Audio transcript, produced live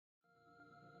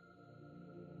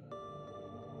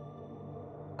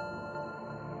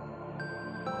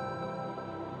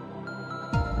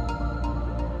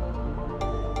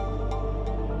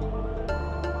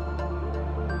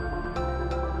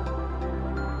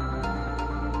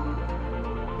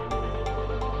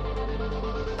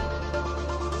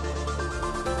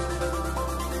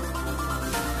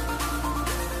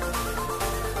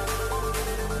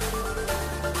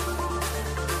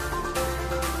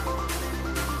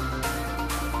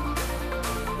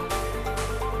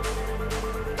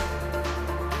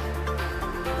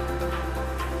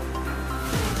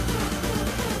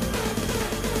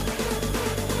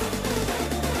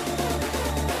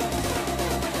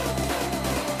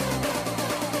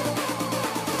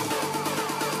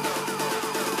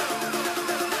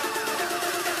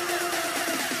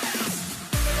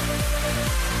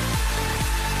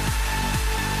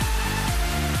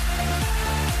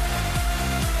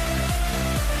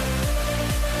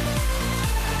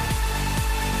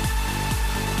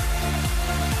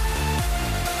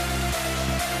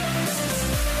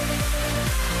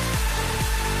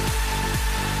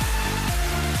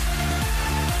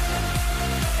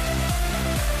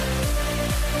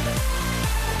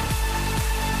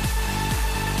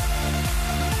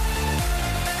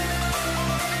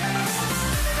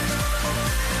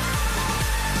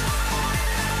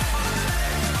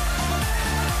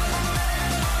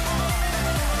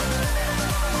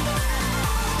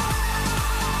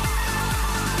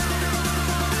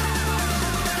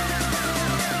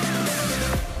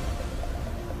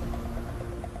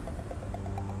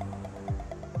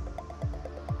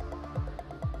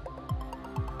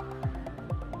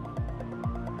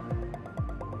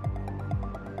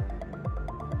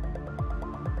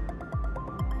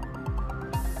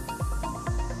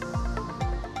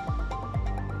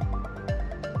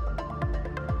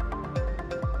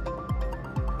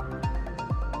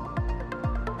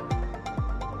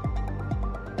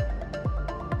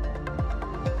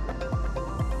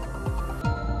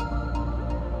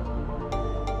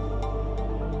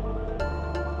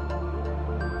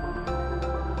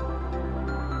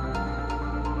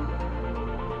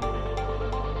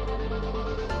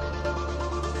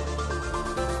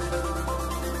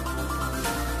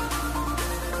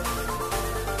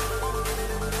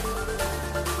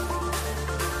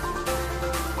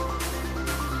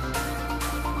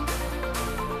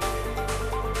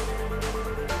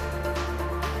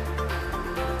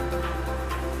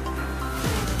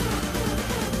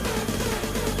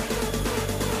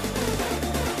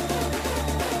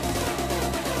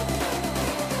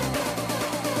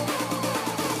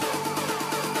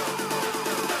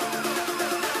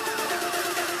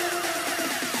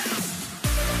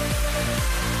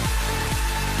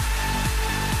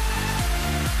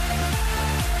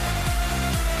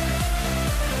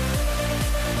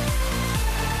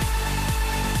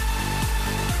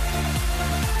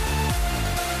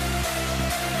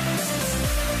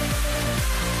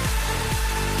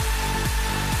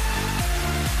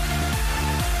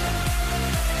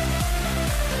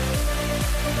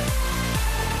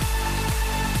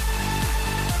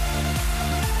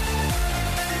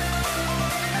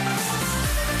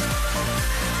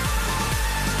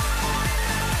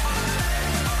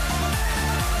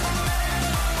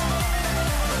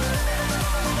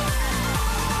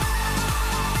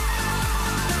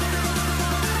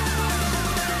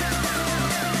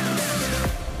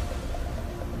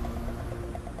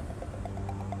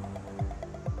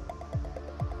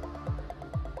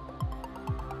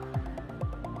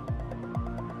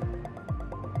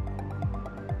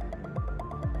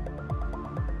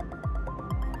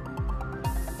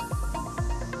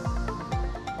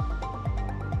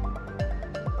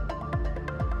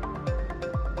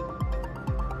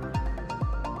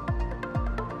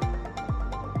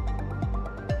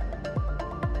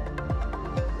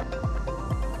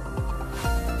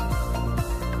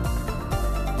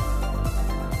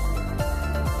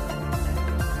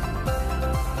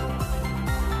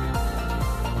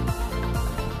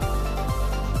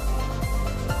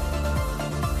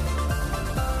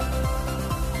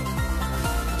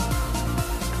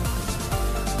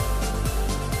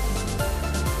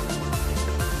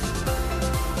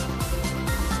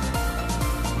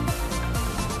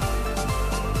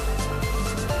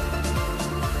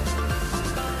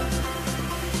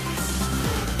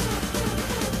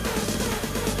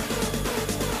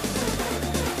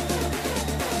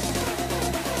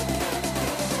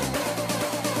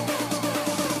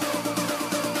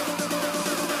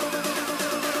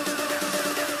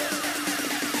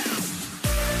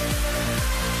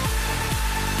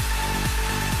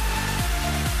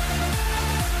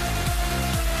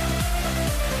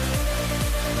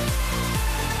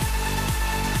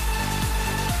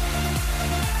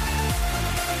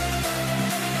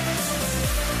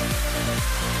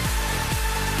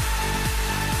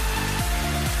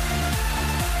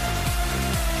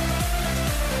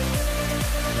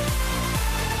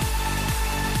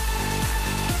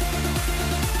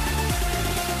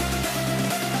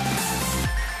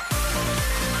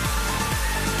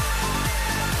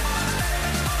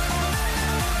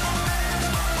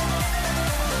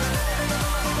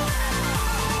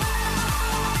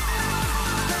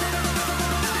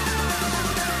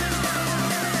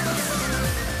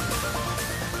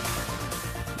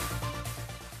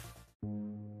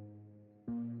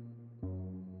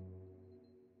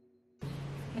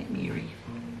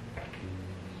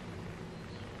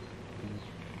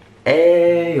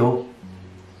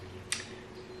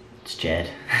Jed.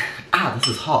 Ah, this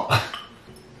is hot.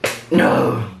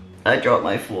 No! I dropped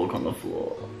my fork on the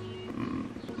floor.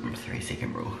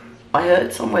 3-second rule. I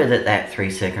heard somewhere that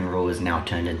 3-second rule is now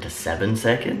turned into 7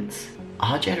 seconds.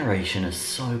 Our generation is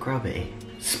so grubby.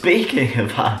 Speaking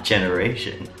of our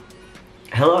generation.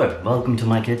 Hello, welcome to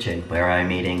my kitchen where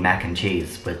I'm eating mac and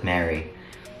cheese with Mary.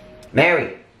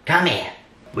 Mary, come here.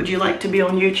 Would you like to be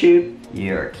on YouTube?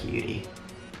 You're a cutie.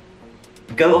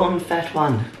 Go on, fat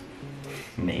one.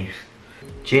 Me.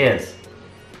 Cheers.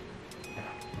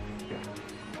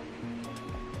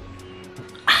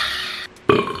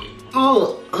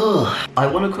 I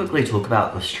want to quickly talk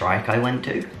about the strike I went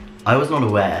to. I was not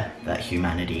aware that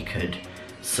humanity could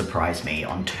surprise me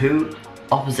on 2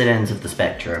 opposite ends of the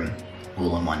spectrum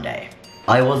all in one day.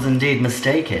 I was indeed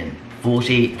mistaken.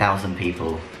 40,000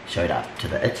 people showed up to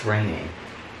the It's Raining.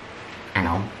 Hang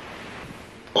on.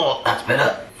 Oh, that's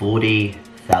better.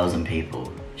 40,000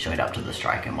 people showed up to the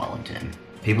strike in Wellington.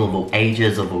 People of all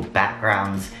ages, of all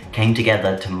backgrounds, came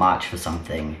together to march for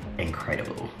something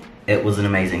incredible. It was an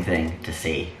amazing thing to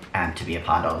see and to be a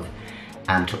part of,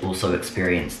 and to also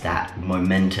experience that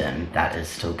momentum that is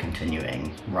still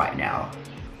continuing right now.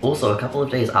 Also, a couple of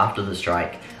days after the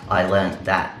strike, I learned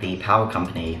that the power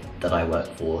company that I work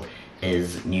for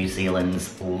is New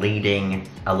Zealand's leading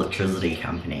electricity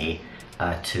company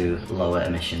to lower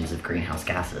emissions of greenhouse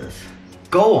gases.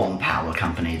 Go on, power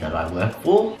company that I work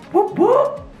for. Whoop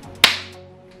whoop.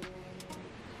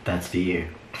 That's for you.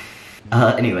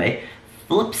 Anyway,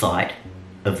 flip side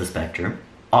of the spectrum,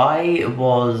 I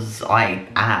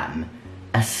am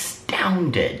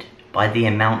astounded by the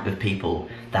amount of people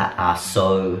that are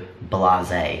so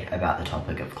blasé about the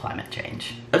topic of climate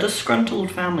change. A disgruntled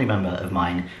family member of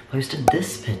mine posted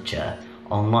this picture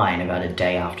online about a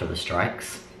day after the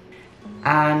strikes,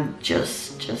 and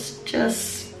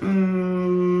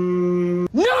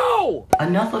no!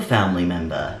 Another family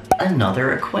member,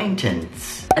 another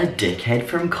acquaintance, a dickhead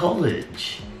from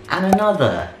college, and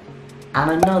another,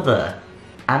 and another,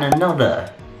 and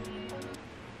another.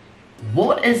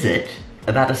 What is it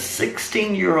about a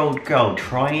 16-year-old girl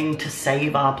trying to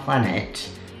save our planet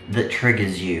that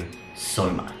triggers you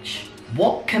so much?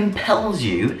 What compels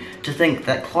you to think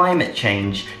that climate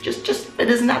change it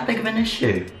isn't that big of an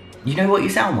issue? You know what you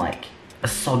sound like? A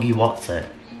soggy Whatsit.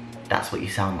 That's what you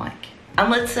sound like. And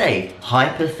let's say,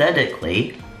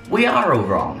 hypothetically, we are all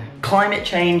wrong. Climate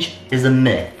change is a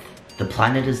myth. The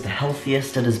planet is the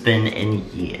healthiest it has been in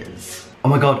years. Oh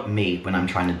my god, me, when I'm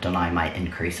trying to deny my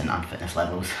increase in unfitness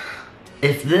levels.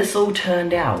 If this all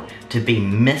turned out to be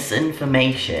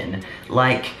misinformation,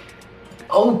 like,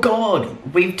 oh god,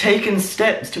 we've taken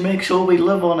steps to make sure we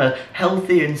live on a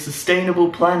healthy and sustainable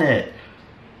planet.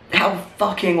 How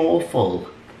fucking awful.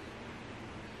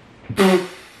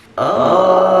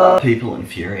 People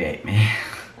infuriate me.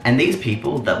 And these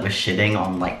people that were shitting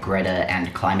on like Greta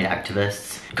and climate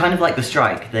activists, kind of like the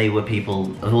strike, they were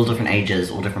people of all different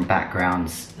ages, all different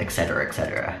backgrounds, etc,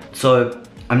 etc. So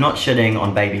I'm not shitting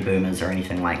on baby boomers or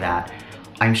anything like that.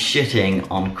 I'm shitting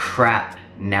on crap,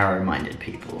 narrow-minded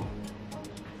people.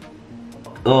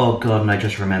 Oh god, and I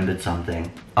just remembered something.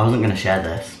 I wasn't gonna share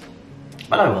this,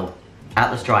 but I will.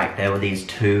 At the strike, there were these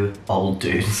 2 old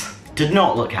dudes. Did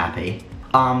not look happy.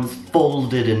 Arms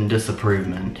folded in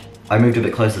disapproval. I moved a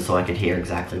bit closer so I could hear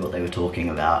exactly what they were talking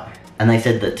about. And they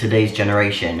said that today's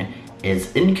generation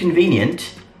is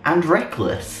inconvenient and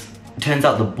reckless. It turns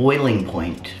out the boiling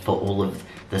point for all of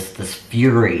this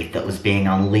fury that was being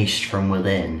unleashed from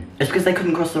within is because they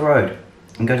couldn't cross the road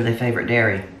and go to their favorite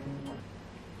dairy.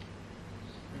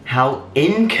 How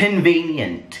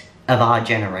inconvenient of our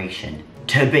generation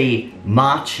to be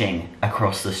marching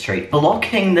across the street,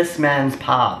 blocking this man's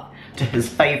path to his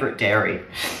favorite dairy.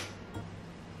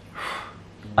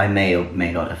 I may or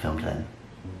may not have filmed them,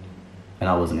 and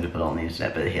I wasn't going to put it on the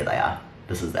internet, but here they are.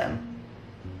 This is them.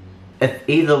 If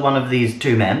either one of these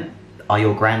 2 men are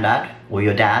your granddad, or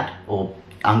your dad, or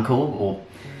uncle, or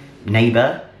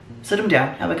neighbor, sit them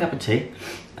down, have a cup of tea,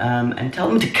 and tell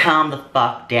them to calm the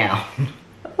fuck down.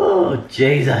 Oh,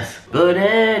 Jesus. But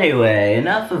anyway,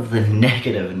 enough of the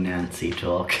negative Nancy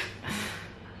talk.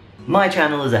 My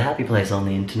channel is a happy place on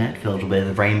the internet, filled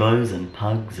with rainbows and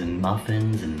pugs and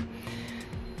muffins and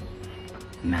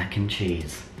mac and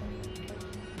cheese.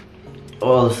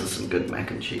 Oh, this is some good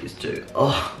mac and cheese too.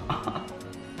 Oh,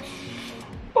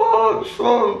 oh, it's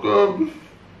so good.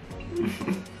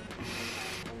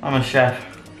 I'm a chef.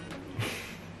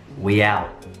 We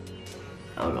out.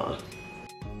 Oh god.